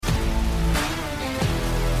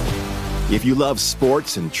If you love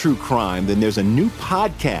sports and true crime, then there's a new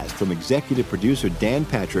podcast from executive producer Dan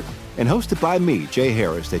Patrick and hosted by me, Jay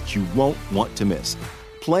Harris, that you won't want to miss.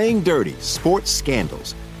 Playing Dirty: Sports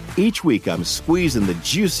Scandals. Each week, I'm squeezing the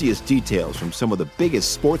juiciest details from some of the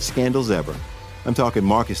biggest sports scandals ever. I'm talking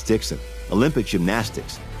Marcus Dixon, Olympic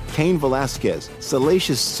gymnastics, Cain Velasquez,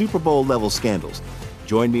 salacious Super Bowl-level scandals.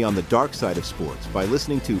 Join me on the dark side of sports by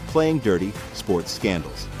listening to Playing Dirty: Sports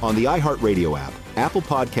Scandals on the iHeartRadio app, Apple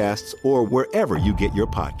Podcasts, or wherever you get your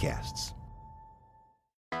podcasts.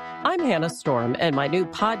 I'm Hannah Storm, and my new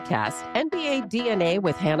podcast, NBA DNA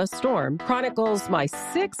with Hannah Storm, chronicles my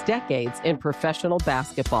 6 decades in professional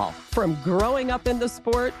basketball. From growing up in the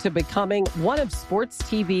sport to becoming one of sports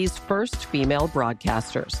TV's first female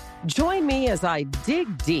broadcasters. Join me as I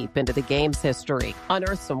dig deep into the game's history,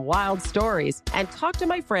 unearth some wild stories, and talk to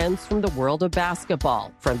my friends from the world of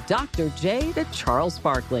basketball, from Dr. J to Charles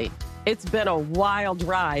Barkley. It's been a wild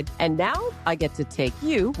ride, and now I get to take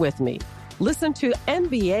you with me. Listen to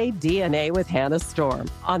NBA DNA with Hannah Storm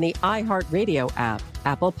on the iHeartRadio app,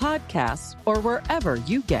 Apple Podcasts, or wherever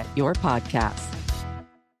you get your podcasts.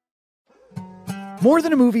 More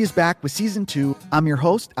Than a Movie is back with Season 2. I'm your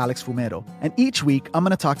host, Alex Fumero, and each week I'm going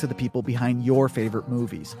to talk to the people behind your favorite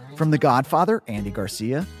movies. From The Godfather, Andy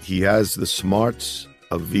Garcia. He has the smarts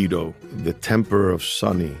of Vito, the temper of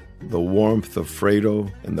Sonny, the warmth of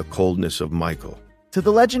Fredo, and the coldness of Michael. To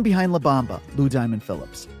the legend behind La Bamba, Lou Diamond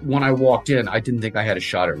Phillips. When I walked in, I didn't think I had a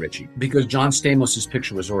shot at Richie because John Stamos'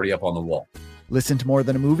 picture was already up on the wall. Listen to More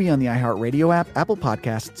Than a Movie on the iHeartRadio app, Apple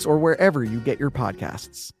Podcasts, or wherever you get your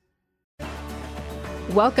podcasts.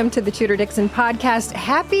 Welcome to the Tudor Dixon podcast.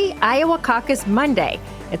 Happy Iowa Caucus Monday.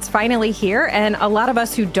 It's finally here, and a lot of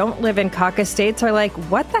us who don't live in caucus states are like,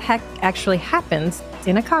 what the heck actually happens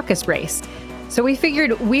in a caucus race? So we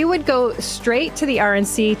figured we would go straight to the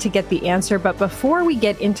RNC to get the answer. But before we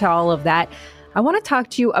get into all of that, I want to talk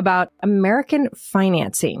to you about American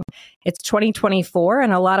financing. It's 2024,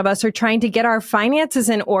 and a lot of us are trying to get our finances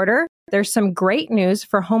in order. There's some great news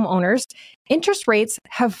for homeowners. Interest rates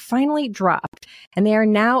have finally dropped, and they are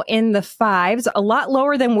now in the 5s, a lot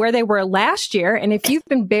lower than where they were last year. And if you've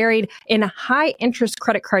been buried in high interest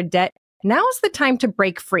credit card debt, now is the time to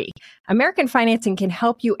break free. American Financing can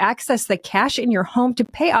help you access the cash in your home to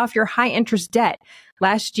pay off your high-interest debt.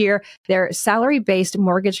 Last year, their salary-based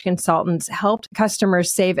mortgage consultants helped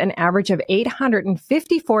customers save an average of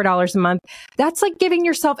 $854 a month. That's like giving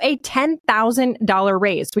yourself a $10,000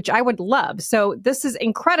 raise, which I would love. So this is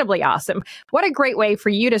incredibly awesome. What a great way for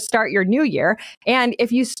you to start your new year. And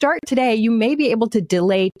if you start today, you may be able to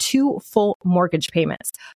delay 2 full mortgage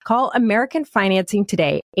payments. Call American Financing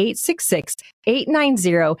today,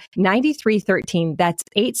 866-890-9313. That's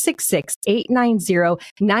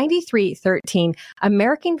 866-890-9313.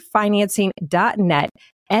 AmericanFinancing.net,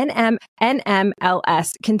 NMLS,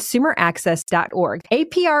 consumeraccess.org.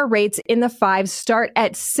 APR rates in the 5s start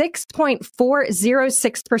at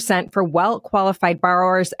 6.406% for well-qualified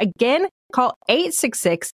borrowers. Again, call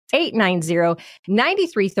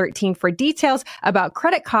 866-890-9313 for details about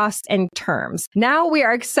credit costs and terms. Now we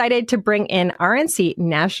are excited to bring in RNC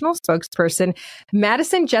National Spokesperson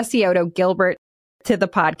Madison Gessiotto Gilbert to the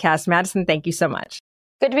podcast. Madison, thank you so much.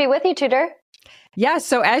 Good to be with you, Tudor. Yeah,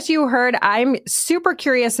 so as you heard, I'm super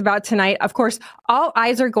curious about tonight. Of course, all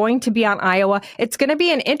eyes are going to be on Iowa. It's going to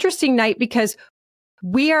be an interesting night because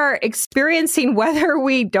we are experiencing weather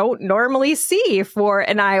we don't normally see for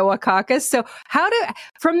an Iowa caucus. So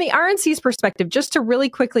from the RNC's perspective, just to really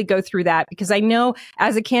quickly go through that, because I know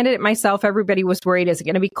as a candidate myself, everybody was worried, is it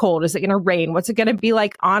going to be cold? Is it going to rain? What's it going to be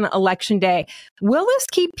like on election day? Will this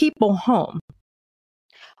keep people home?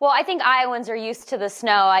 Well, I think Iowans are used to the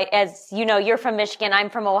snow. As you know, you're from Michigan, I'm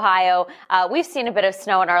from Ohio. We've seen a bit of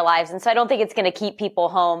snow in our lives, and so I don't think it's going to keep people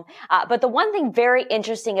home. But the one thing very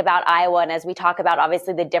interesting about Iowa, and as we talk about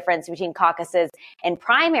obviously the difference between caucuses and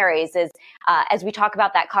primaries, is as we talk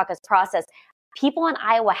about that caucus process, people in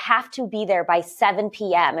Iowa have to be there by 7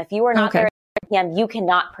 p.m. If you are not there, you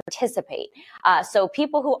cannot participate. So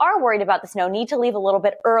people who are worried about the snow need to leave a little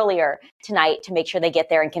bit earlier tonight to make sure they get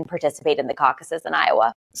there and can participate in the caucuses in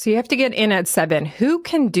Iowa. So you have to get in at 7. Who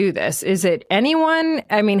can do this? Is it anyone?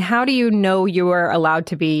 I mean, how do you know you are allowed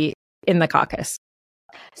to be in the caucus?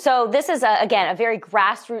 So this is, again, a very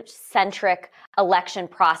grassroots-centric election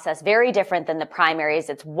process, very different than the primaries.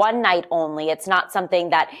 It's one night only. It's not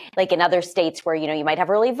something that, like in other states where, you might have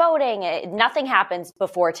early voting. Nothing happens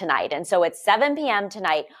before tonight. And so it's 7 p.m.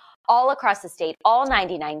 tonight. all across the state, all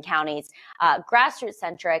 99 counties, grassroots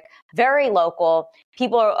centric, very local.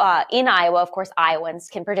 People in Iowa, of course, Iowans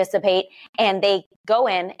can participate, and they go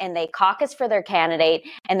in and they caucus for their candidate.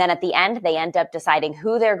 And then at the end, they end up deciding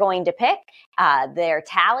who they're going to pick. They're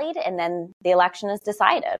tallied, and then the election is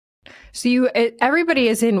decided. So everybody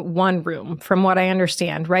is in one room, from what I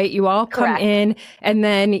understand, right? You all come Correct. in, and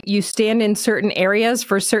then you stand in certain areas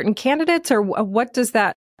for certain candidates, or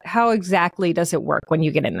how exactly does it work when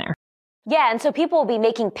you get in there? Yeah, and so people will be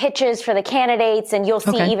making pitches for the candidates, and you'll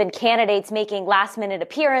see even candidates making last-minute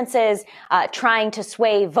appearances, trying to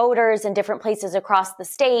sway voters in different places across the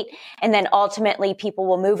state, and then ultimately people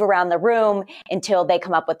will move around the room until they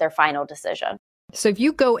come up with their final decision. So if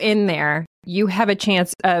you go in there, you have a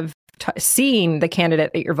chance of seeing the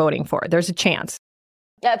candidate that you're voting for. There's a chance.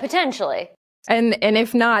 Potentially. And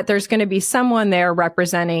if not, there's going to be someone there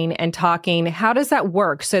representing and talking. How does that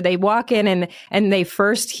work? So they walk in and they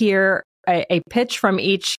first hear a pitch from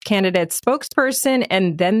each candidate's spokesperson,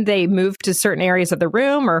 and then they move to certain areas of the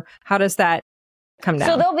room, or how does that come down?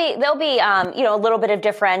 So there'll be a little bit of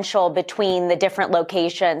differential between the different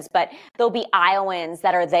locations, but there'll be Iowans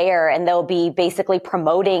that are there, and they'll be basically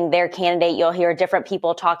promoting their candidate. You'll hear different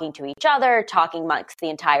people talking to each other, talking amongst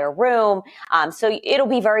the entire room. So it'll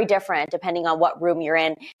be very different depending on what room you're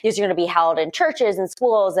in. These are going to be held in churches and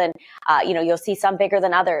schools, and you'll see some bigger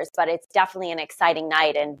than others, but it's definitely an exciting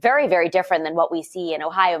night and very, very different than what we see in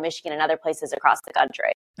Ohio, Michigan, and other places across the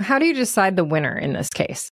country. How do you decide the winner in this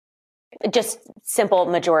case? Just simple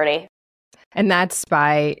majority. And that's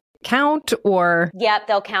by count, or? Yep,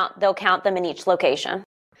 they'll count them in each location.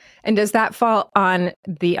 And does that fall on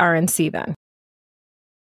the RNC then?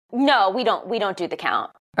 No, we don't do the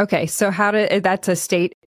count. Okay, so that's a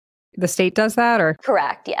state, the state does that, or?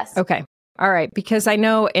 Correct, yes. Okay. All right, because I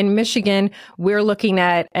know in Michigan, we're looking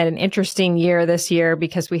at an interesting year this year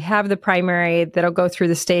because we have the primary that'll go through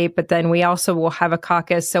the state, but then we also will have a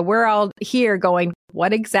caucus. So we're all here going,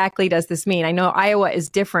 what exactly does this mean? I know Iowa is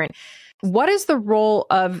different. What is the role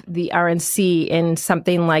of the RNC in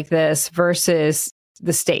something like this versus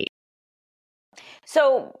the state?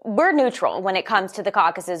 So we're neutral when it comes to the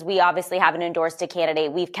caucuses. We obviously haven't endorsed a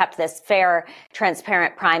candidate. We've kept this fair,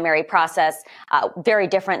 transparent primary process, very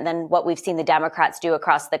different than what we've seen the Democrats do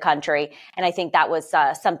across the country. And I think that was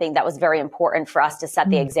something that was very important for us to set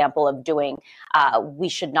the example of doing. We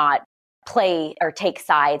should not play or take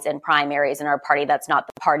sides in primaries in our party. That's not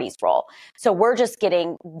the party's role. So we're just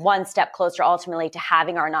getting one step closer ultimately to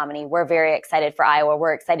having our nominee. We're very excited for Iowa.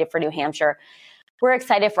 We're excited for New Hampshire. We're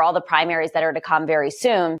excited for all the primaries that are to come very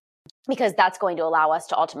soon, because that's going to allow us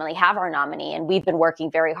to ultimately have our nominee. And we've been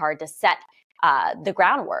working very hard to set the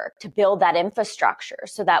groundwork to build that infrastructure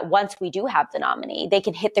so that once we do have the nominee, they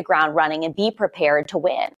can hit the ground running and be prepared to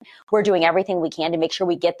win. We're doing everything we can to make sure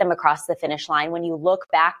we get them across the finish line. When you look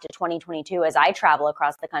back to 2022, as I travel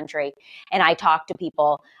across the country and I talk to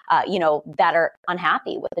people, that are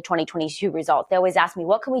unhappy with the 2022 results, they always ask me,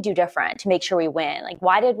 what can we do different to make sure we win? Like,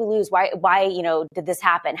 why did we lose? Why, did this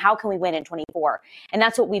happen? How can we win in 24? And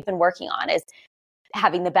that's what we've been working on, is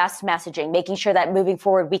having the best messaging, making sure that moving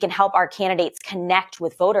forward, we can help our candidates connect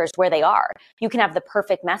with voters where they are. You can have the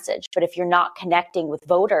perfect message, but if you're not connecting with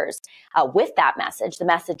voters with that message, the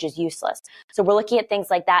message is useless. So we're looking at things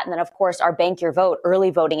like that. And then, of course, our Bank Your Vote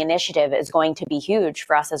early voting initiative is going to be huge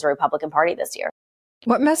for us as a Republican Party this year.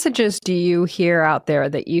 What messages do you hear out there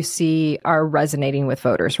that you see are resonating with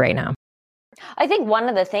voters right now? I think one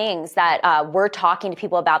of the things that we're talking to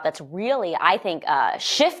people about that's really, I think,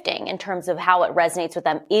 shifting in terms of how it resonates with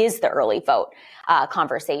them is the early vote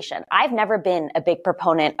conversation. I've never been a big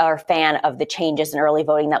proponent or fan of the changes in early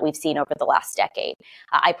voting that we've seen over the last decade.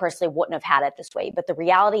 I personally wouldn't have had it this way. But the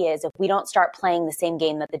reality is, if we don't start playing the same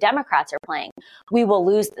game that the Democrats are playing, we will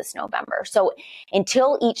lose this November. So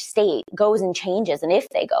until each state goes and changes, and if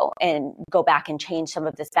they go back and change some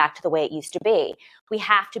of this back to the way it used to be, we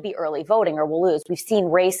have to be early voting or we'll lose. We've seen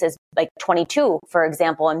races like 22, for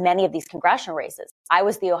example, in many of these congressional races. I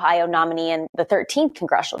was the Ohio nominee in the 13th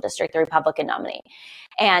congressional district, the Republican nominee.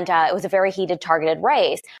 And it was a very heated, targeted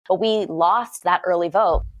race, but we lost that early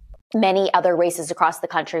vote. Many other races across the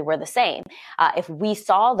country were the same. If we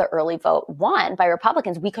saw the early vote won by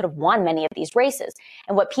Republicans, we could have won many of these races.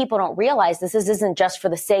 And what people don't realize, this isn't just for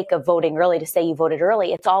the sake of voting early to say you voted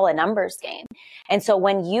early. It's all a numbers game. And so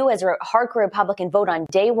when you as a hardcore Republican vote on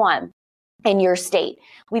day one, in your state.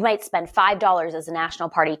 We might spend $5 as a national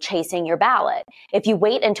party chasing your ballot. If you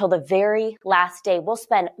wait until the very last day, we'll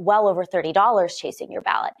spend well over $30 chasing your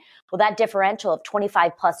ballot. Well, that differential of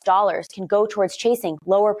 $25+ can go towards chasing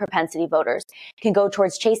lower propensity voters, can go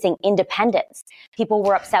towards chasing independents. People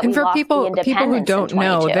were upset we lost the independents. People who don't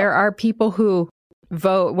know, there are people who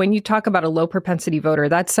vote. When you talk about a low propensity voter,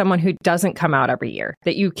 that's someone who doesn't come out every year,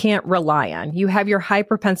 that you can't rely on. You have your high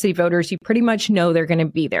propensity voters. You pretty much know they're going to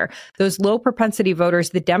be there. Those low propensity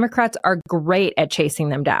voters, the Democrats are great at chasing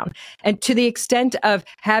them down. And to the extent of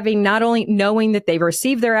having not only knowing that they've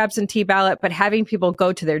received their absentee ballot, but having people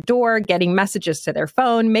go to their door, getting messages to their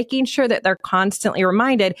phone, making sure that they're constantly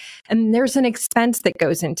reminded. And there's an expense that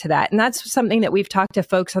goes into that. And that's something that we've talked to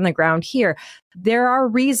folks on the ground here. There are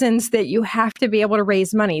reasons that you have to be able to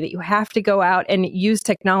raise money, that you have to go out and use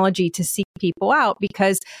technology to seek people out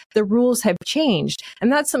because the rules have changed. And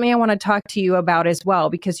that's something I want to talk to you about as well,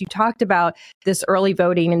 because you talked about this early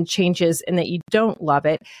voting and changes and that you don't love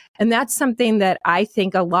it. And that's something that I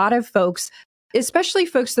think a lot of folks, especially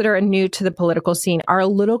folks that are new to the political scene, are a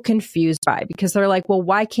little confused by, because they're like, well,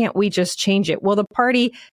 why can't we just change it? Well, the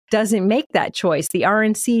party doesn't make that choice. The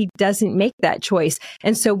RNC doesn't make that choice.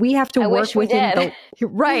 And so we have to work within the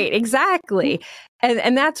right, exactly.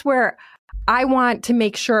 And that's where I want to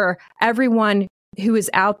make sure everyone who is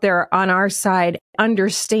out there on our side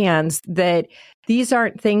understands that these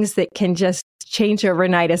aren't things that can just change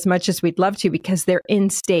overnight as much as we'd love to, because they're in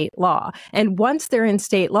state law. And once they're in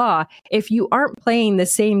state law, if you aren't playing the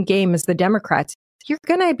same game as the Democrats, you're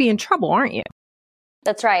going to be in trouble, aren't you?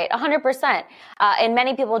 That's right, 100%. And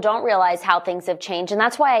many people don't realize how things have changed. And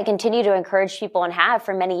that's why I continue to encourage people, and have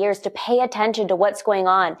for many years, to pay attention to what's going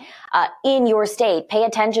on in your state. Pay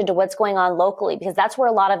attention to what's going on locally, because that's where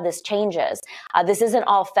a lot of this changes. This isn't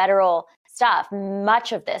all federal stuff.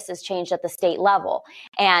 Much of this is changed at the state level.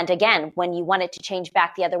 And again, when you want it to change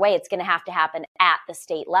back the other way, it's going to have to happen at the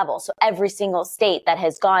state level. So every single state that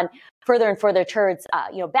has gone further and further towards,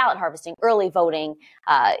 ballot harvesting, early voting,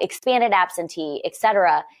 expanded absentee, et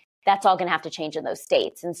cetera, that's all going to have to change in those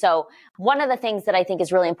states. And so one of the things that I think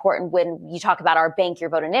is really important when you talk about our Bank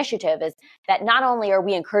Your Vote initiative is that not only are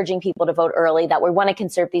we encouraging people to vote early, that we want to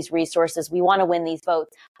conserve these resources, we want to win these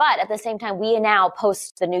votes, but at the same time, we now,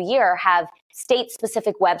 post the new year, have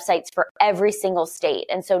state-specific websites for every single state.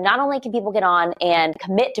 And so not only can people get on and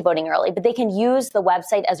commit to voting early, but they can use the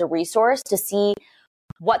website as a resource to see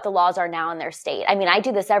what the laws are now in their state. I mean, I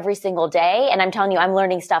do this every single day, and I'm telling you, I'm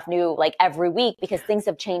learning stuff new like every week because things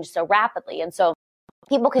have changed so rapidly. And so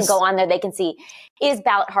people can go on there, they can see, is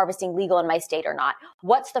ballot harvesting legal in my state or not?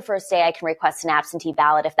 What's the first day I can request an absentee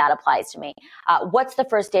ballot if that applies to me? What's the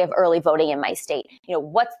first day of early voting in my state?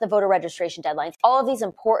 What's the voter registration deadlines? All of these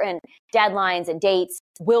important deadlines and dates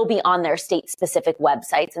will be on their state-specific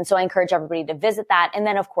websites. And so I encourage everybody to visit that. And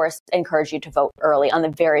then, of course, encourage you to vote early on the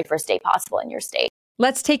very first day possible in your state.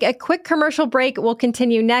 Let's take a quick commercial break. We'll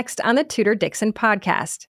continue next on the Tudor Dixon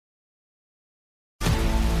podcast.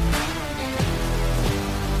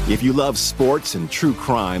 If you love sports and true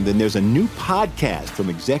crime, then there's a new podcast from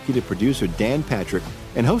executive producer Dan Patrick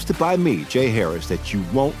and hosted by me, Jay Harris, that you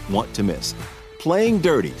won't want to miss. Playing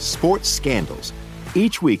Dirty: Sports Scandals.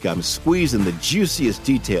 Each week, I'm squeezing the juiciest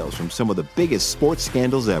details from some of the biggest sports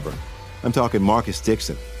scandals ever. I'm talking Marcus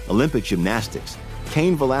Dixon, Olympic gymnastics,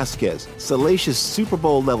 Cain Velasquez, salacious Super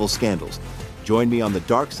Bowl-level scandals. Join me on the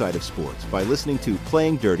dark side of sports by listening to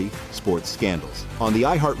Playing Dirty: Sports Scandals on the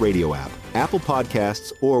iHeartRadio app, Apple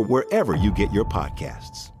Podcasts, or wherever you get your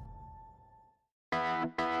podcasts.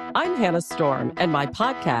 I'm Hannah Storm, and my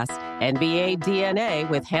podcast, NBA DNA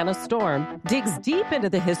with Hannah Storm, digs deep into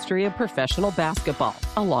the history of professional basketball,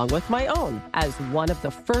 along with my own, as one of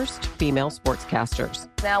the first female sportscasters.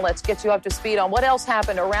 Now let's get you up to speed on what else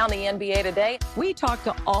happened around the NBA today. We talk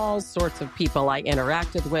to all sorts of people I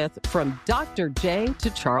interacted with, from Dr. J to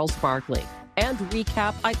Charles Barkley, and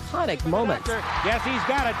recap iconic moments. Yes, he's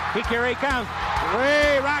got it. Here he comes.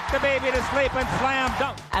 Way rock the baby to sleep and slam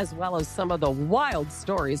dunk. As well as some of the wild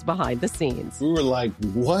stories behind the scenes. We were like,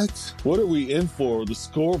 what? What are we in for? The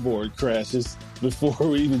scoreboard crashes before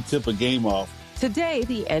we even tip a game off. Today,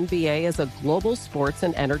 the NBA is a global sports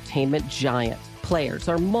and entertainment giant. Players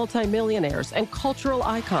are multimillionaires and cultural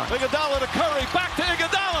icons. Iguodala to Curry, back to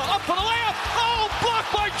Iguodala, up for the layup. Oh,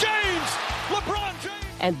 blocked by James. LeBron James.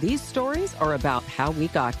 And these stories are about how we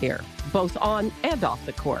got here, both on and off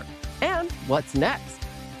the court. And what's next?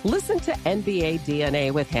 Listen to NBA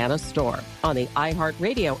DNA with Hannah Storm on the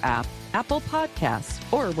iHeartRadio app, Apple Podcasts,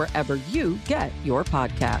 or wherever you get your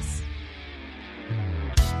podcasts.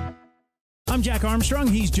 I'm Jack Armstrong.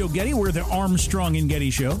 He's Joe Getty. We're the Armstrong and Getty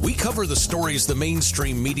Show. We cover the stories the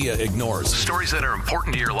mainstream media ignores. Stories that are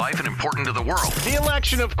important to your life and important to the world. The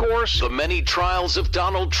election, of course. The many trials of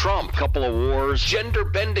Donald Trump. Couple of wars.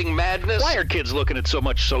 Gender-bending madness. Why are kids looking at so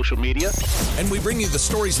much social media? And we bring you the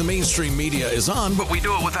stories the mainstream media is on, but we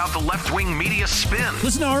do it without the left-wing media spin.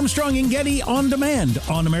 Listen to Armstrong and Getty on demand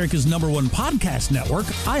on America's #1 podcast network,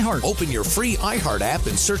 iHeart. Open your free iHeart app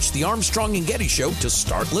and search The Armstrong and Getty Show to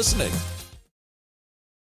start listening.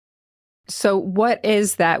 So what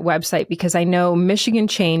is that website? Because I know Michigan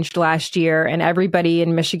changed last year and everybody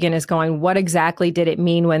in Michigan is going, what exactly did it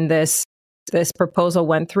mean when this proposal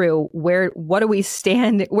went through? Where do we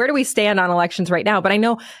stand on elections right now? But I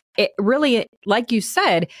know it really, like you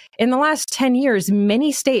said, in the last 10 years,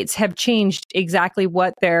 many states have changed exactly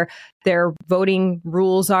what their voting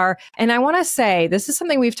rules are. And I want to say, this is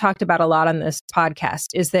something we've talked about a lot on this podcast,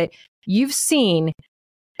 is that you've seen,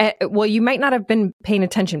 well, you might not have been paying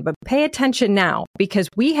attention, but pay attention now, because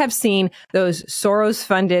we have seen those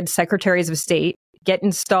Soros-funded secretaries of state get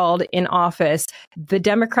installed in office. The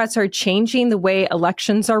Democrats are changing the way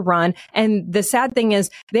elections are run. And the sad thing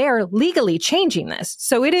is they are legally changing this.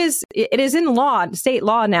 So it is in law, state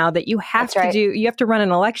law now, that you have you have to run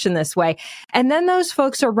an election this way. And then those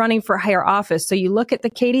folks are running for higher office. So you look at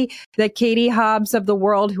the Katie Hobbs of the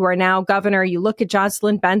world, who are now governor. You look at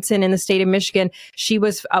Jocelyn Benson in the state of Michigan. She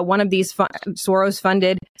was one of these Soros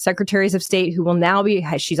funded secretaries of state who will now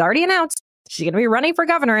she's already announced she's going to be running for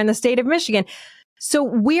governor in the state of Michigan. So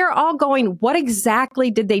we're all going, what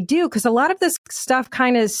exactly did they do? Because a lot of this stuff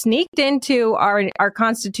kind of sneaked into our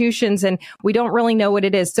constitutions and we don't really know what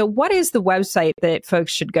it is. So what is the website that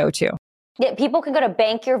folks should go to? Yeah, people can go to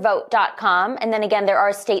bankyourvote.com. And then again, there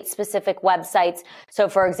are state specific websites. So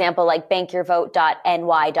for example, like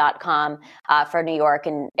bankyourvote.ny.com for New York,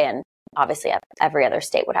 and obviously every other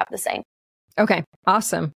state would have the same. Okay,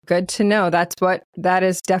 awesome. Good to know. That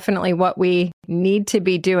is definitely what we need to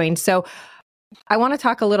be doing. So I want to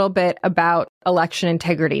talk a little bit about election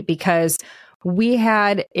integrity, because we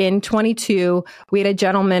had in 22, we had a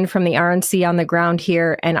gentleman from the RNC on the ground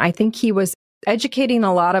here, and I think he was educating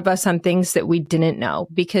a lot of us on things that we didn't know,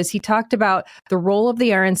 because he talked about the role of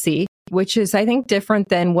the RNC, which is, I think, different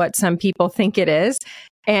than what some people think it is.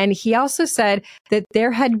 And he also said that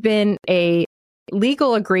there had been a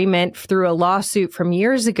legal agreement through a lawsuit from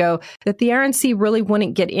years ago that the RNC really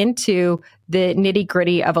wouldn't get into the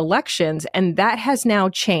nitty-gritty of elections, and that has now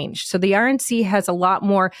changed. So the RNC has a lot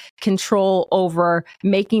more control over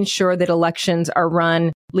making sure that elections are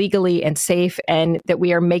run legally and safe, and that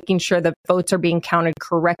we are making sure that votes are being counted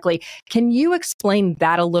correctly. Can you explain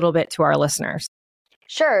that a little bit to our listeners?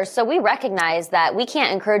 Sure. So we recognize that we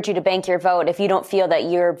can't encourage you to bank your vote if you don't feel that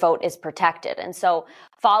your vote is protected. And so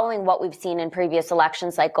following what we've seen in previous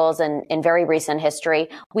election cycles and in very recent history,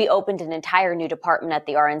 we opened an entire new department at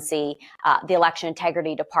the RNC, the Election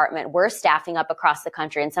Integrity Department. We're staffing up across the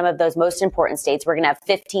country. In some of those most important states, we're going to have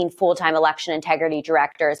 15 full-time election integrity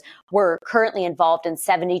directors. We're currently involved in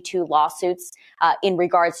 72 lawsuits in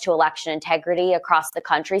regards to election integrity across the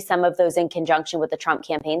country, some of those in conjunction with the Trump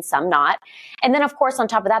campaign, some not. And then, of course, on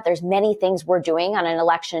top of that, there's many things we're doing on an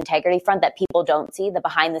election integrity front that people don't see, the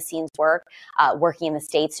behind-the-scenes work, working in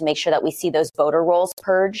the states to make sure that we see those voter rolls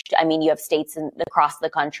purged. I mean, you have states across the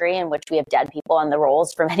country in which we have dead people on the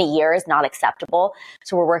rolls for many years, not acceptable.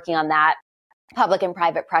 So we're working on that. Public and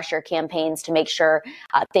private pressure campaigns to make sure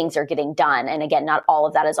things are getting done. And again, not all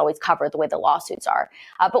of that is always covered the way the lawsuits are.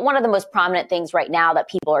 But one of the most prominent things right now that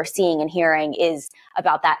people are seeing and hearing is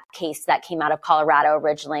about that case that came out of Colorado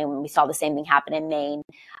originally, when we saw the same thing happen in Maine.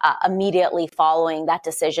 Immediately following that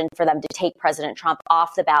decision for them to take President Trump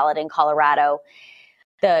off the ballot in Colorado,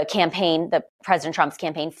 the President Trump's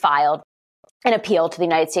campaign filed an appeal to the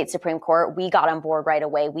United States Supreme Court. We got on board right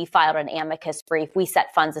away. We filed an amicus brief. We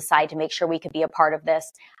set funds aside to make sure we could be a part of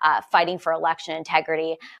this, fighting for election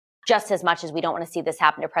integrity. Just as much as we don't want to see this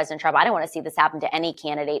happen to President Trump, I don't want to see this happen to any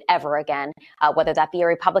candidate ever again, whether that be a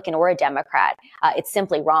Republican or a Democrat. It's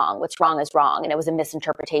simply wrong. What's wrong is wrong. And it was a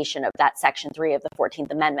misinterpretation of that Section 3 of the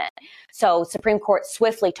 14th Amendment. So Supreme Court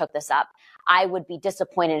swiftly took this up. I would be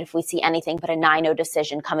disappointed if we see anything but a 9-0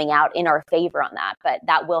 decision coming out in our favor on that. But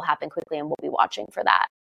that will happen quickly, and we'll be watching for that.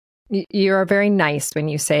 You're very nice when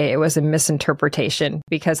you say it was a misinterpretation,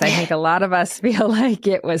 because I think a lot of us feel like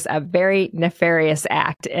it was a very nefarious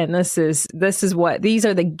act. And these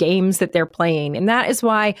are the games that they're playing. And that is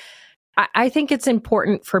why I think it's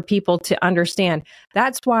important for people to understand.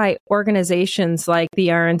 That's why organizations like the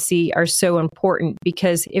RNC are so important,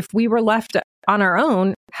 because if we were left on our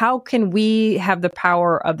own, how can we have the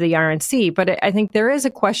power of the RNC? But I think there is a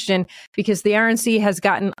question because the RNC has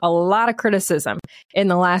gotten a lot of criticism in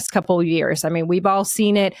the last couple of years. I mean, we've all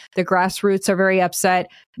seen it. The grassroots are very upset.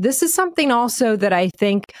 This is something also that I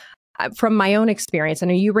think from my own experience, I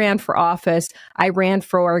know you ran for office. I ran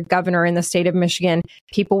for governor in the state of Michigan.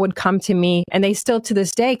 People would come to me, and they still to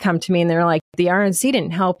this day come to me, and they're like, the RNC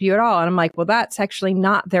didn't help you at all. And I'm like, well, that's actually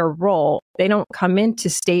not their role. They don't come into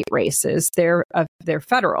state races. They're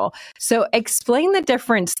federal. So explain the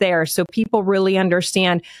difference there so people really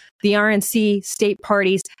understand the RNC, state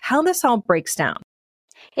parties, how this all breaks down.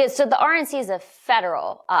 Yeah, so the RNC is a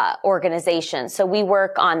federal organization. So we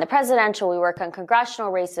work on the presidential, we work on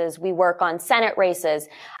congressional races, we work on Senate races.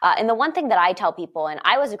 And the one thing that I tell people, and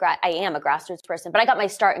I am a grassroots person, but I got my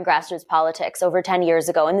start in grassroots politics over 10 years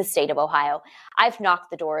ago in the state of Ohio. I've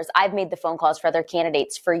knocked the doors. I've made the phone calls for other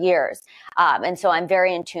candidates for years. And so I'm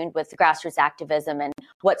very in tune with grassroots activism and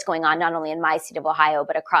what's going on, not only in my state of Ohio,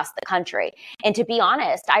 but across the country. And to be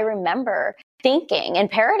honest, I remember thinking and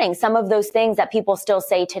parroting some of those things that people still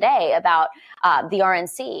say today about the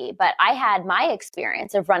RNC. But I had my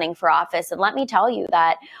experience of running for office. And let me tell you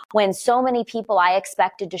that when so many people I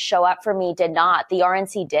expected to show up for me did not, the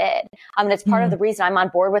RNC did. And it's part of the reason I'm on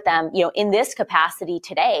board with them, in this capacity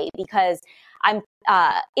today, because I'm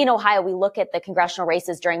in Ohio, we look at the congressional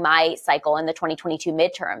races during my cycle in the 2022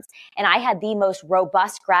 midterms, and I had the most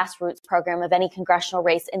robust grassroots program of any congressional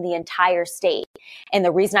race in the entire state. And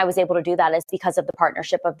the reason I was able to do that is because of the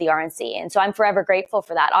partnership of the RNC. And so I'm forever grateful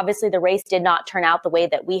for that. Obviously, the race did not turn out the way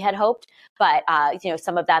that we had hoped, but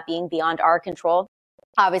some of that being beyond our control.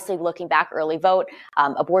 Obviously, looking back, early vote,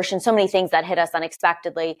 abortion, so many things that hit us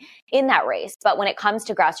unexpectedly in that race. But when it comes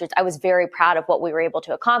to grassroots, I was very proud of what we were able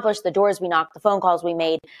to accomplish, the doors we knocked, the phone calls we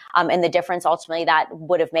made, and the difference ultimately that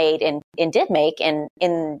would have made and did make in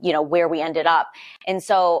where we ended up. And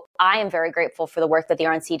so I am very grateful for the work that the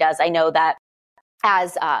RNC does. I know that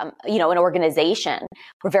as, an organization,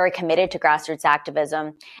 we're very committed to grassroots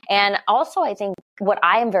activism. And also, I think what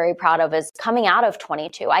I am very proud of is coming out of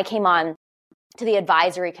 22, I came on to the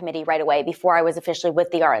advisory committee right away before I was officially with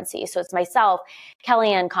the RNC. So it's myself,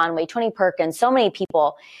 Kellyanne Conway, Tony Perkins, so many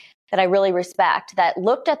people that I really respect that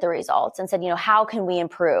looked at the results and said, how can we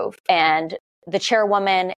improve? And the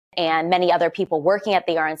chairwoman and many other people working at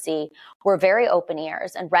the RNC were very open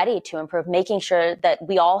ears and ready to improve, making sure that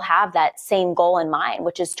we all have that same goal in mind,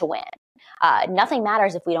 which is to win. Nothing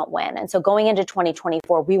matters if we don't win. And so going into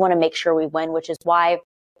 2024, we want to make sure we win, which is why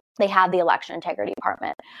they have the election integrity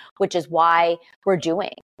department, which is why we're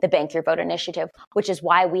doing the Bank Your Vote initiative, which is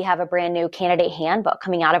why we have a brand new candidate handbook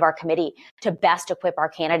coming out of our committee to best equip our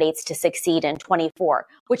candidates to succeed in 24,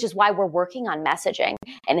 which is why we're working on messaging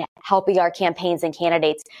and helping our campaigns and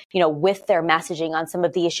candidates, with their messaging on some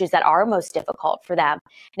of the issues that are most difficult for them.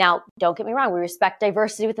 Now, don't get me wrong. We respect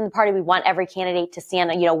diversity within the party. We want every candidate to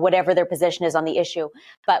stand, whatever their position is on the issue,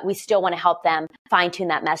 but we still want to help them fine tune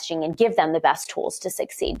that messaging and give them the best tools to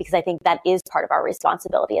succeed, because I think that is part of our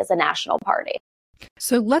responsibility as a national party.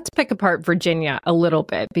 So let's pick apart Virginia a little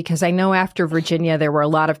bit, because I know after Virginia, there were a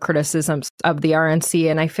lot of criticisms of the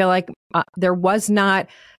RNC. And I feel like there was not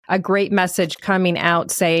a great message coming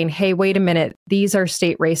out saying, hey, wait a minute, these are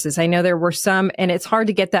state races. I know there were some, and it's hard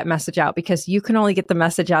to get that message out because you can only get the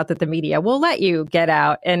message out that the media will let you get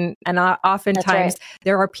out. And oftentimes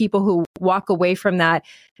there are people who walk away from that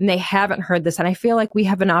and they haven't heard this. And I feel like we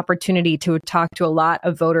have an opportunity to talk to a lot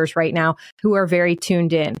of voters right now who are very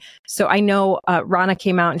tuned in. So I know Ronna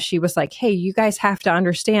came out and she was like, hey, you guys have to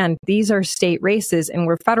understand these are state races and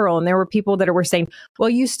we're federal. And there were people that were saying, well,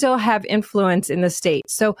 you still have influence in the state.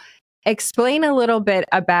 So explain a little bit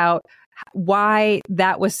about why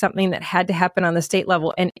that was something that had to happen on the state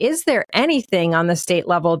level. And is there anything on the state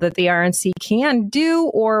level that the RNC can do,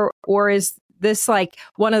 or is this like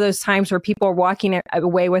one of those times where people are walking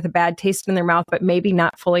away with a bad taste in their mouth, but maybe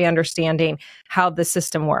not fully understanding how the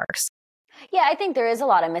system works? Yeah, I think there is a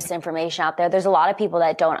lot of misinformation out there. There's a lot of people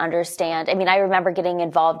that don't understand. I mean, I remember getting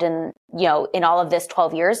involved in all of this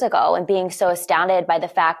 12 years ago and being so astounded by the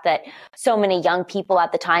fact that so many young people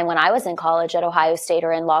at the time when I was in college at Ohio State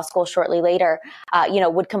or in law school shortly later,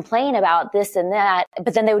 would complain about this and that,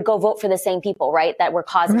 but then they would go vote for the same people, right, that were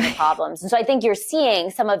causing the problems. And so I think you're seeing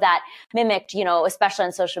some of that mimicked, especially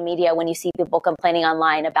on social media when you see people complaining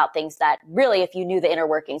online about things that really, if you knew the inner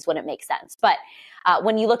workings, wouldn't make sense. But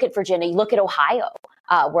when you look at Virginia, you look at Ohio,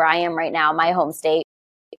 where I am right now, my home state,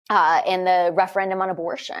 and the referendum on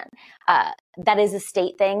abortion. That is a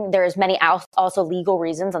state thing. There's many also legal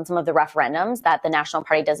reasons on some of the referendums that the National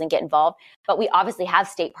Party doesn't get involved. But we obviously have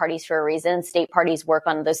state parties for a reason. State parties work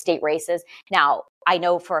on those state races. Now, I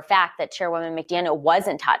know for a fact that Chairwoman McDaniel was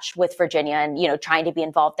in touch with Virginia and, trying to be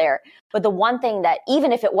involved there. But the one thing that,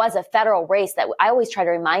 even if it was a federal race, that I always try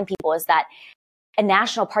to remind people is that a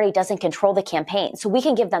national party doesn't control the campaign. So we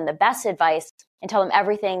can give them the best advice and tell them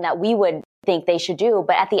everything that we would think they should do.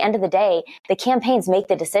 But at the end of the day, the campaigns make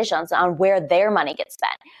the decisions on where their money gets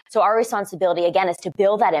spent. So our responsibility, again, is to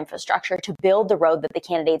build that infrastructure, to build the road that the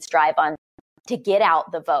candidates drive on, to get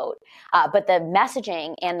out the vote. But the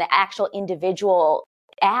messaging and the actual individual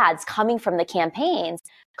ads coming from the campaigns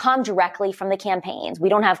come directly from the campaigns. We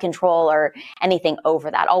don't have control or anything over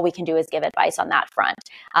that. All we can do is give advice on that front.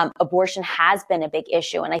 Abortion has been a big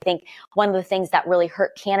issue. And I think one of the things that really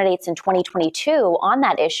hurt candidates in 2022 on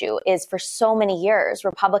that issue is for so many years,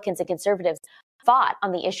 Republicans and conservatives fought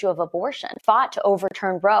on the issue of abortion, fought to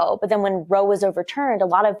overturn Roe. But then when Roe was overturned, a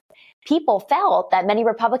lot of people felt that many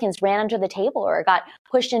Republicans ran under the table or got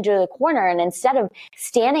pushed into the corner. And instead of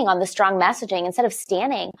standing on the strong messaging, instead of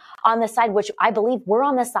standing on the side, which I believe we're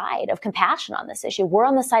on the side of compassion on this issue, we're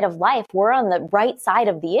on the side of life, we're on the right side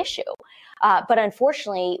of the issue. But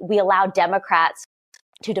unfortunately, we allow Democrats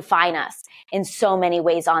to define us in so many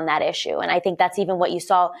ways on that issue. And I think that's even what you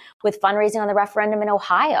saw with fundraising on the referendum in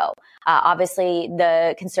Ohio. Obviously,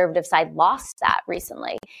 the conservative side lost that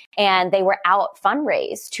recently, and they were out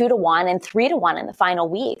fundraised 2-1 and 3-1 in the final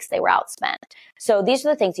weeks. They were outspent. So these are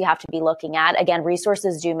the things you have to be looking at. Again,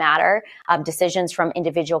 resources do matter. Decisions from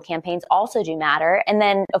individual campaigns also do matter. And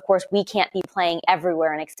then, of course, we can't be playing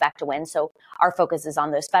everywhere and expect to win. So our focus is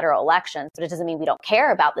on those federal elections, but it doesn't mean we don't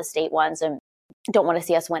care about the state ones and don't want to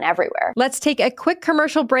see us win everywhere. Let's take a quick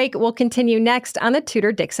commercial break. We'll continue next on the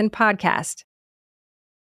Tudor Dixon podcast.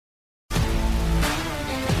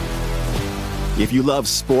 If you love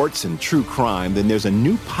sports and true crime, then there's a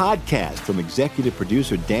new podcast from executive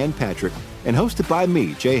producer Dan Patrick and hosted by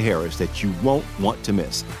me, Jay Harris, that you won't want to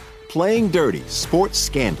miss. Playing Dirty: Sports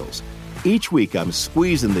Scandals. Each week, I'm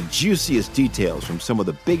squeezing the juiciest details from some of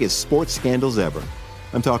the biggest sports scandals ever.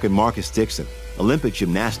 I'm talking Marcus Dixon, Olympic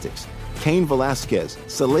gymnastics, Cain Velasquez,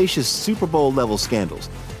 salacious Super Bowl-level scandals.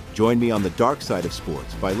 Join me on the dark side of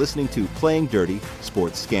sports by listening to Playing Dirty: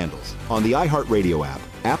 Sports Scandals on the iHeartRadio app,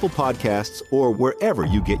 Apple Podcasts, or wherever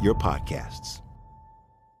you get your podcasts.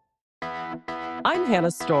 I'm Hannah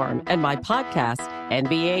Storm, and my podcast,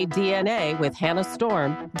 NBA DNA with Hannah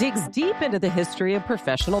Storm, digs deep into the history of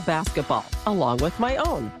professional basketball, along with my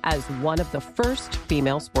own, as one of the first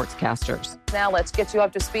female sportscasters. Now let's get you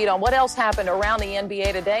up to speed on what else happened around the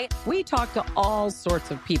NBA today. We talked to all sorts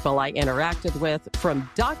of people I interacted with, from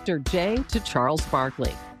Dr. J to Charles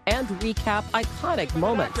Barkley, and recap iconic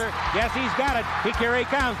moments. Yes, he's got it. Here he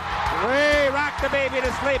comes. Way rock the baby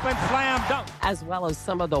to sleep and slam dunk. As well as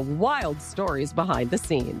some of the wild stories behind the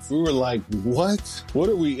scenes. We were like, what? What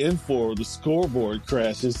are we in for? The scoreboard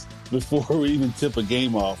crashes before we even tip a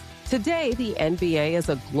game off. Today, the NBA is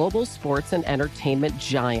a global sports and entertainment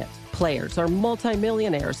giant. Players are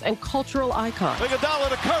multimillionaires and cultural icons. Iguodala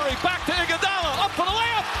to Curry, back to Iguodala, up for the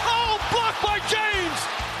layup. Oh, blocked by James.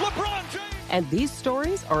 LeBron James. And these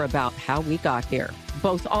stories are about how we got here,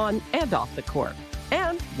 both on and off the court.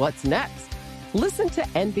 And what's next? Listen to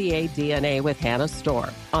NBA DNA with Hannah Storm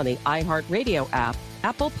on the iHeartRadio app,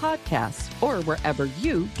 Apple Podcasts, or wherever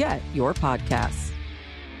you get your podcasts.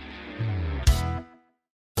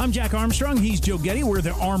 I'm Jack Armstrong. He's Joe Getty. We're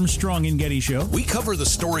the Armstrong and Getty Show. We cover the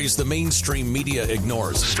stories the mainstream media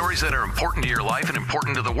ignores. Stories that are important to your life and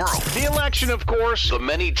important to the world. The election, of course. The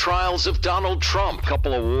many trials of Donald Trump.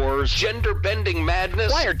 Couple of wars. Gender-bending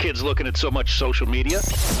madness. Why are kids looking at so much social media?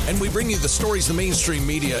 And we bring you the stories the mainstream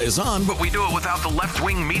media is on, but we do it without the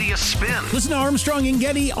left-wing media spin. Listen to Armstrong and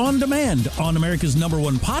Getty on demand on America's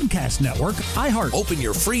 #1 podcast network, iHeart. Open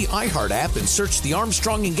your free iHeart app and search The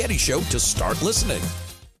Armstrong and Getty Show to start listening.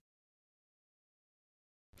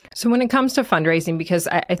 So when it comes to fundraising, because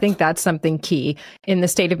I think that's something key in the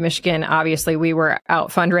state of Michigan, obviously we were out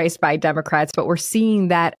fundraised by Democrats, but we're seeing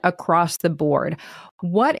that across the board.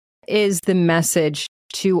 What is the message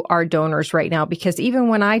to our donors right now? Because even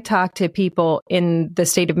when I talk to people in the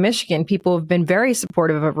state of Michigan, people have been very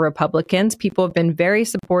supportive of Republicans. People have been very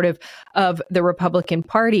supportive of the Republican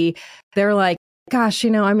Party. They're like, gosh,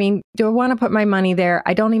 do I want to put my money there?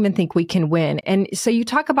 I don't even think we can win. And so you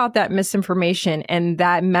talk about that misinformation and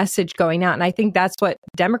that message going out. And I think that's what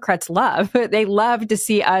Democrats love. They love to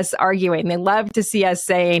see us arguing. They love to see us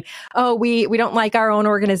saying, oh, we don't like our own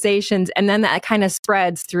organizations. And then that kind of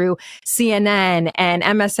spreads through CNN and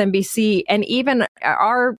MSNBC, and even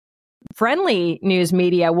our friendly news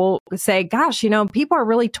media will say, gosh, people are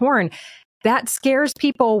really torn. That scares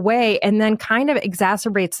people away and then kind of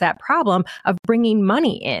exacerbates that problem of bringing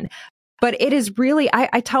money in. But it is really,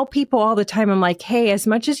 I tell people all the time, I'm like, hey, as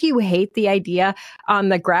much as you hate the idea on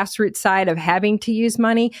the grassroots side of having to use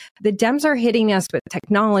money, the Dems are hitting us with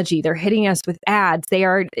technology. They're hitting us with ads.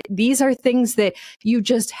 These are things that you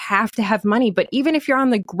just have to have money. But even if you're on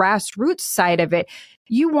the grassroots side of it,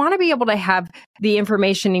 you want to be able to have the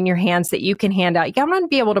information in your hands that you can hand out. You want to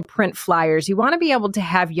be able to print flyers. You want to be able to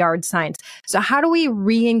have yard signs. So how do we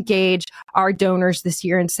re-engage our donors this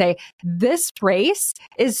year and say, this race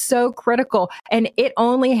is so critical, and it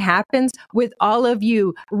only happens with all of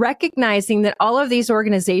you recognizing that all of these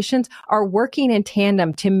organizations are working in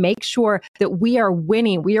tandem to make sure that we are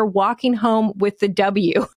winning. We are walking home with the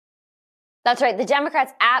W. That's right. The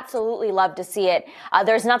Democrats absolutely love to see it.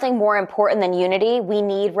 There's nothing more important than unity. We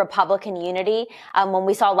need Republican unity. When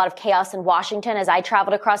we saw a lot of chaos in Washington, as I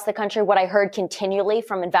traveled across the country, what I heard continually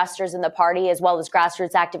from investors in the party, as well as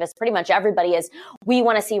grassroots activists, pretty much everybody, is we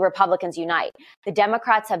want to see Republicans unite. The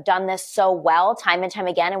Democrats have done this so well, time and time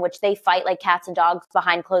again, in which they fight like cats and dogs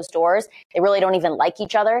behind closed doors. They really don't even like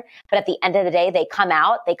each other. But at the end of the day, they come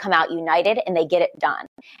out united, and they get it done.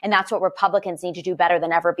 And that's what Republicans need to do better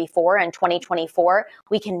than ever before in 2024.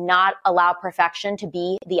 We cannot allow perfection to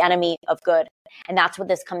be the enemy of good. And that's what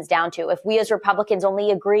this comes down to. If we as Republicans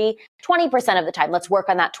only agree 20% of the time, let's work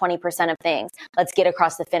on that 20% of things. Let's get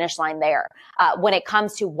across the finish line there. When it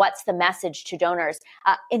comes to what's the message to donors,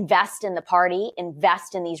 invest in the party,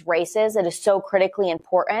 invest in these races. It is so critically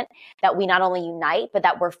important that we not only unite, but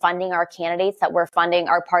that we're funding our candidates, that we're funding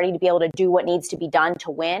our party to be able to do what needs to be done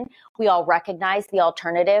to win. We all recognize the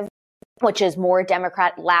alternative, which is more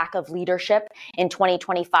Democrat lack of leadership in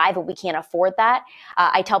 2025, and we can't afford that.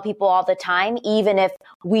 I tell people all the time, even if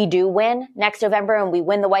we do win next November and we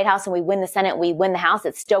win the White House and we win the Senate and we win the House,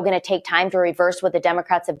 it's still going to take time to reverse what the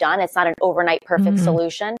Democrats have done. It's not an overnight perfect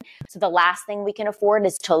solution. So the last thing we can afford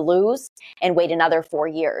is to lose and wait another 4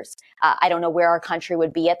 years. I don't know where our country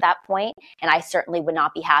would be at that point, and I certainly would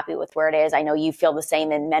not be happy with where it is. I know you feel the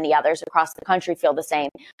same, and many others across the country feel the same.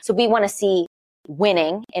 So we want to see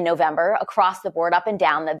winning in November across the board, up and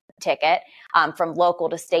down the ticket, from local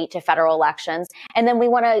to state to federal elections. And then we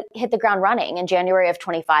want to hit the ground running in January of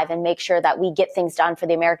 25 and make sure that we get things done for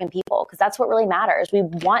the American people, because that's what really matters. We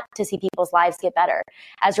want to see people's lives get better.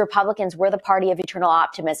 As Republicans, we're the party of eternal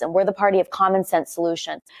optimism. We're the party of common sense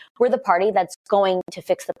solutions. We're the party that's going to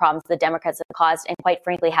fix the problems the Democrats have caused and, quite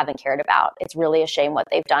frankly, haven't cared about. It's really a shame what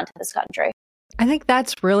they've done to this country. I think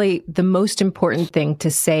that's really the most important thing to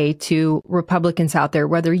say to Republicans out there,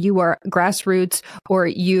 whether you are grassroots or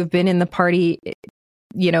you've been in the party,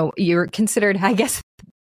 you're considered, I guess,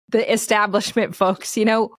 the establishment folks,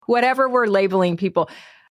 whatever we're labeling people.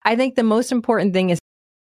 I think the most important thing is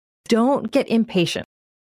don't get impatient.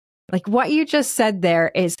 Like what you just said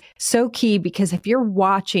there is so key, because if you're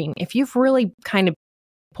watching, if you've really kind of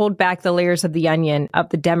pulled back the layers of the onion of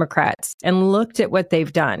the Democrats and looked at what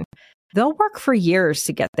they've done, they'll work for years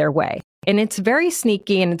to get their way. And it's very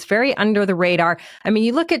sneaky and it's very under the radar. I mean,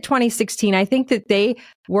 you look at 2016, I think that they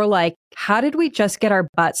were like, how did we just get our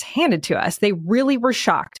butts handed to us? They really were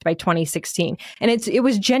shocked by 2016. And it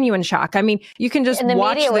was genuine shock. I mean, you can just watch. And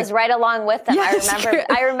the media was right along with them. Yes.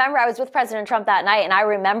 I remember I was with President Trump that night, and I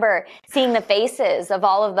remember seeing the faces of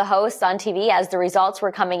all of the hosts on TV as the results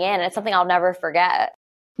were coming in. And it's something I'll never forget.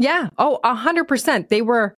 Yeah. Oh, 100%. They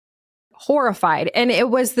were horrified. And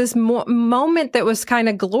it was this moment that was kind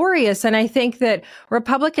of glorious. And I think that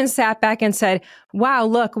Republicans sat back and said, wow,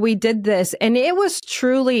 look, we did this. And it was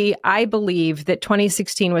truly, I believe that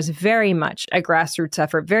 2016 was very much a grassroots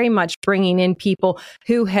effort, very much bringing in people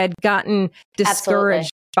who had gotten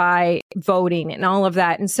discouraged by voting and all of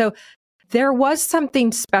that. And so there was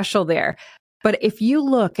something special there. But if you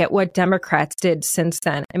look at what Democrats did since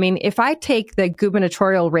then, I mean, if I take the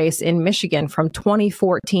gubernatorial race in Michigan from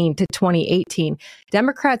 2014 to 2018,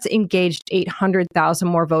 Democrats engaged 800,000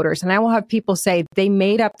 more voters. And I will have people say they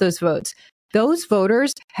made up those votes. Those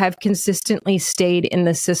voters have consistently stayed in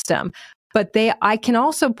the system. But I can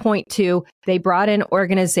also point to, they brought in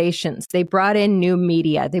organizations, they brought in new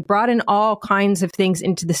media, they brought in all kinds of things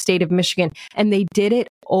into the state of Michigan, and they did it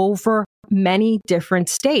over many different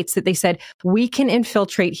states that they said, we can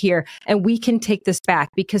infiltrate here and we can take this back,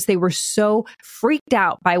 because they were so freaked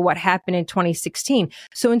out by what happened in 2016.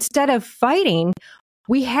 So instead of fighting,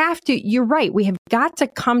 we have to, you're right, we have got to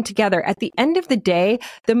come together. At the end of the day,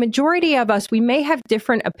 the majority of us, we may have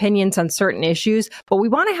different opinions on certain issues, but we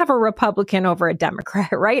want to have a Republican over a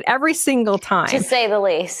Democrat, right? Every single time. To say the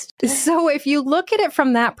least. So if you look at it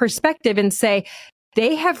from that perspective and say,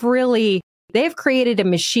 they have created a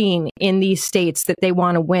machine in these states that they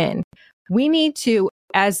want to win. We need to,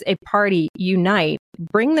 as a party, unite,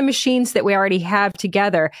 bring the machines that we already have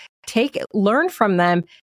together, learn from them,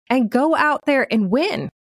 and go out there and win.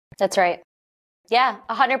 That's right. Yeah,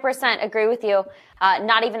 100% agree with you.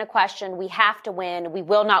 Not even a question. We have to win. We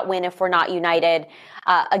will not win if we're not united.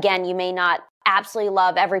 Again, you may not absolutely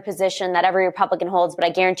love every position that every Republican holds, but I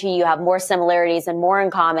guarantee you have more similarities and more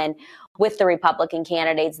in common with the Republican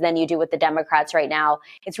candidates than you do with the Democrats right now.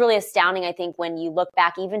 It's really astounding, I think, when you look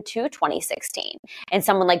back even to 2016 and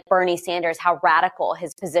someone like Bernie Sanders, how radical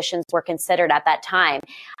his positions were considered at that time.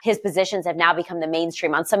 His positions have now become the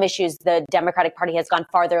mainstream. On some issues, the Democratic Party has gone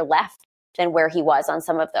farther left than where he was on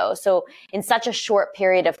some of those. So in such a short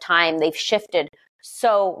period of time, they've shifted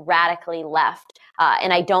so radically left.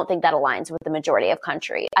 And I don't think that aligns with the majority of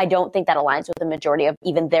country. I don't think that aligns with the majority of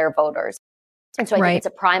even their voters. And so I think it's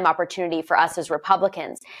a prime opportunity for us as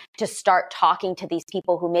Republicans to start talking to these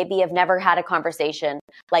people who maybe have never had a conversation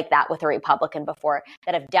like that with a Republican before,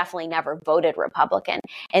 that have definitely never voted Republican.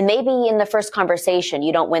 And maybe in the first conversation,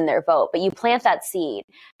 you don't win their vote, but you plant that seed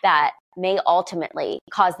that may ultimately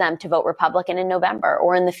cause them to vote Republican in November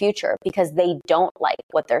or in the future, because they don't like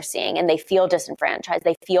what they're seeing and they feel disenfranchised.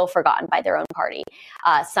 They feel forgotten by their own party.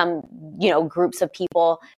 Some, groups of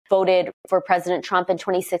people voted for President Trump in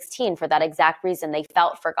 2016 for that exact reason. They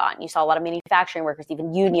felt forgotten. You saw a lot of manufacturing workers,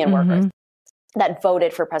 even union workers, that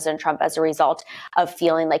voted for President Trump as a result of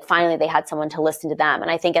feeling like finally they had someone to listen to them. And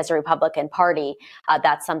I think as a Republican Party,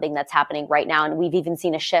 that's something that's happening right now. And we've even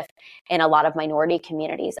seen a shift in a lot of minority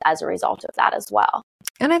communities as a result of that as well.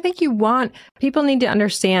 And I think people need to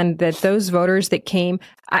understand that those voters that came,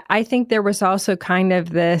 I think there was also kind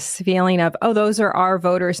of this feeling of, oh, those are our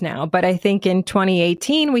voters now. But I think in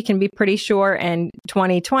 2018, we can be pretty sure, and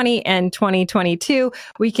 2020 and 2022,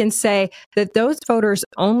 we can say that those voters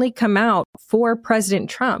only come out for President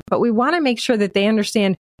Trump. But we want to make sure that they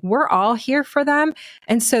understand we're all here for them.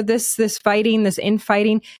 And so this fighting, this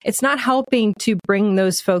infighting, it's not helping to bring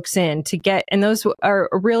those folks in to get, and those are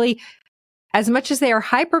really, as much as they are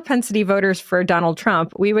high propensity voters for Donald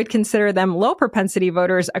Trump, we would consider them low propensity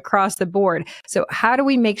voters across the board. So how do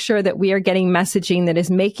we make sure that we are getting messaging that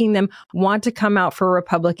is making them want to come out for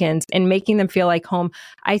Republicans and making them feel like home?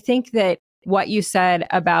 I think that what you said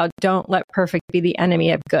about don't let perfect be the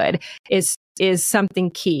enemy of good is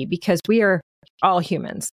something key, because we are all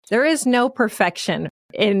humans. There is no perfection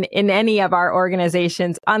in any of our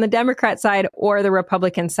organizations on the Democrat side or the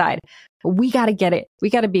Republican side. We got to get it.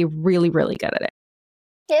 We got to be really, really good at it.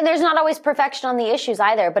 And there's not always perfection on the issues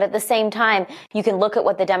either, but at the same time, you can look at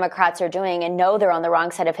what the Democrats are doing and know they're on the wrong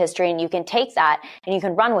side of history, and you can take that and you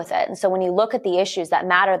can run with it. And so when you look at the issues that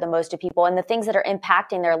matter the most to people and the things that are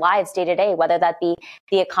impacting their lives day to day, whether that be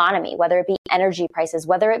the economy, whether it be energy prices,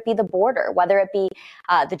 whether it be the border, whether it be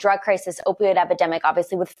the drug crisis, opioid epidemic,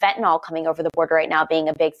 obviously with fentanyl coming over the border right now being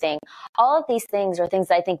a big thing, all of these things are things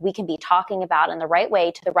that I think we can be talking about in the right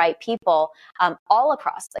way to the right people all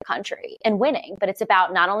across the country and winning. But it's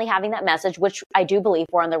about not only having that message, which I do believe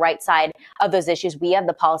we're on the right side of those issues. We have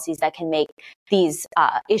the policies that can make these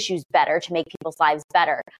issues better, to make people's lives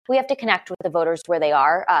better. We have to connect with the voters where they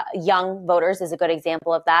are. Young voters is a good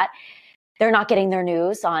example of that. They're not getting their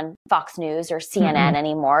news on Fox News or CNN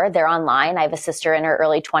anymore. They're online. I have a sister in her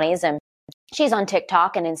early 20s, and she's on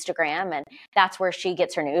TikTok and Instagram, and that's where she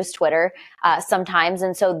gets her news, Twitter sometimes.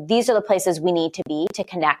 And so these are the places we need to be to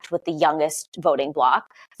connect with the youngest voting bloc.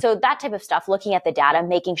 So that type of stuff, looking at the data,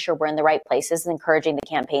 making sure we're in the right places, and encouraging the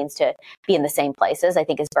campaigns to be in the same places, I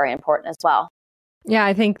think is very important as well. Yeah,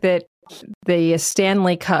 I think that the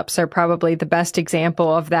Stanley Cups are probably the best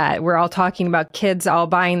example of that. We're all talking about kids all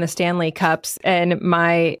buying the Stanley Cups, and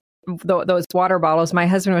those water bottles. My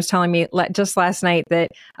husband was telling me just last night that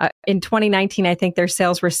in 2019, I think their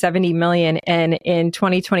sales were 70 million, and in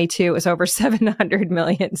 2022, it was over 700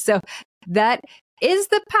 million. So that is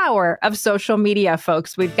the power of social media,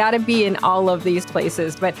 folks. We've got to be in all of these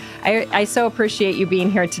places. But I so appreciate you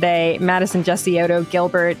being here today. Madison, Gessiotto,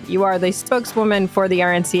 Gilbert, you are the spokeswoman for the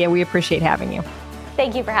RNC, and we appreciate having you.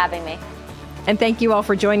 Thank you for having me. And thank you all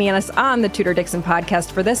for joining us on the Tudor Dixon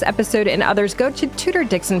podcast. For this episode and others, go to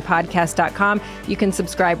TudorDixonPodcast.com. You can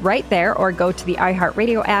subscribe right there or go to the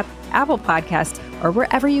iHeartRadio app, Apple Podcasts, or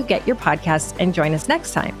wherever you get your podcasts, and join us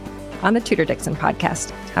next time on the Tudor Dixon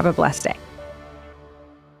podcast. Have a blessed day.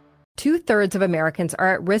 2/3 of Americans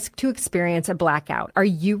are at risk to experience a blackout. Are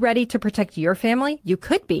you ready to protect your family? You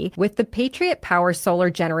could be with the Patriot Power Solar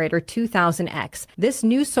Generator 2000X. This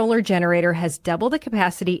new solar generator has double the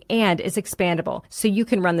capacity and is expandable, so you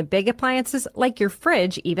can run the big appliances like your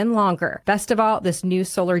fridge even longer. Best of all, this new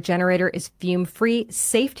solar generator is fume-free,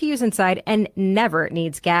 safe to use inside, and never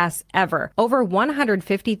needs gas, ever. Over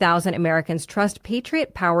 150,000 Americans trust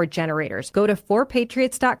Patriot Power generators. Go to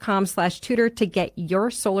 4patriots.com/Tudor to get your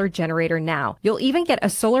solar generator now. You'll even get a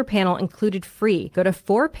solar panel included free. Go to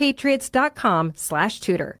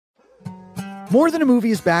 4patriots.com/Tudor. More Than a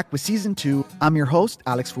Movie is back with Season 2. I'm your host,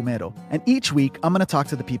 Alex Fumero, and each week I'm going to talk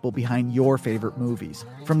to the people behind your favorite movies.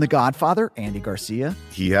 From The Godfather, Andy Garcia.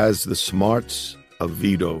 He has the smarts of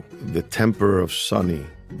Vito, the temper of Sonny,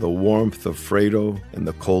 the warmth of Fredo, and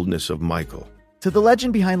the coldness of Michael. To the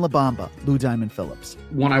legend behind La Bamba, Lou Diamond Phillips.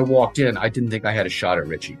 When I walked in, I didn't think I had a shot at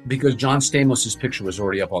Richie because John Stamos' picture was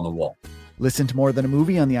already up on the wall. Listen to More Than a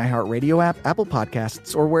Movie on the iHeartRadio app, Apple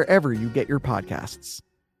Podcasts, or wherever you get your podcasts.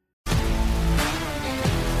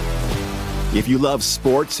 If you love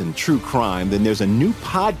sports and true crime, then there's a new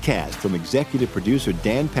podcast from executive producer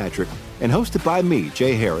Dan Patrick and hosted by me,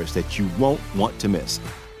 Jay Harris, that you won't want to miss.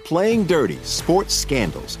 Playing Dirty: Sports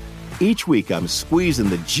Scandals. Each week, I'm squeezing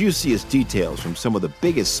the juiciest details from some of the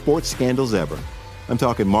biggest sports scandals ever. I'm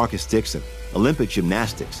talking Marcus Dixon, Olympic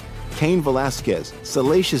gymnastics, Cain Velasquez,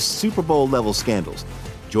 salacious Super Bowl-level scandals.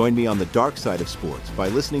 Join me on the dark side of sports by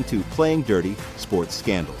listening to Playing Dirty: Sports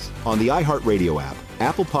Scandals on the iHeartRadio app,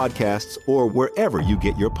 Apple Podcasts, or wherever you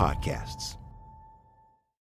get your podcasts.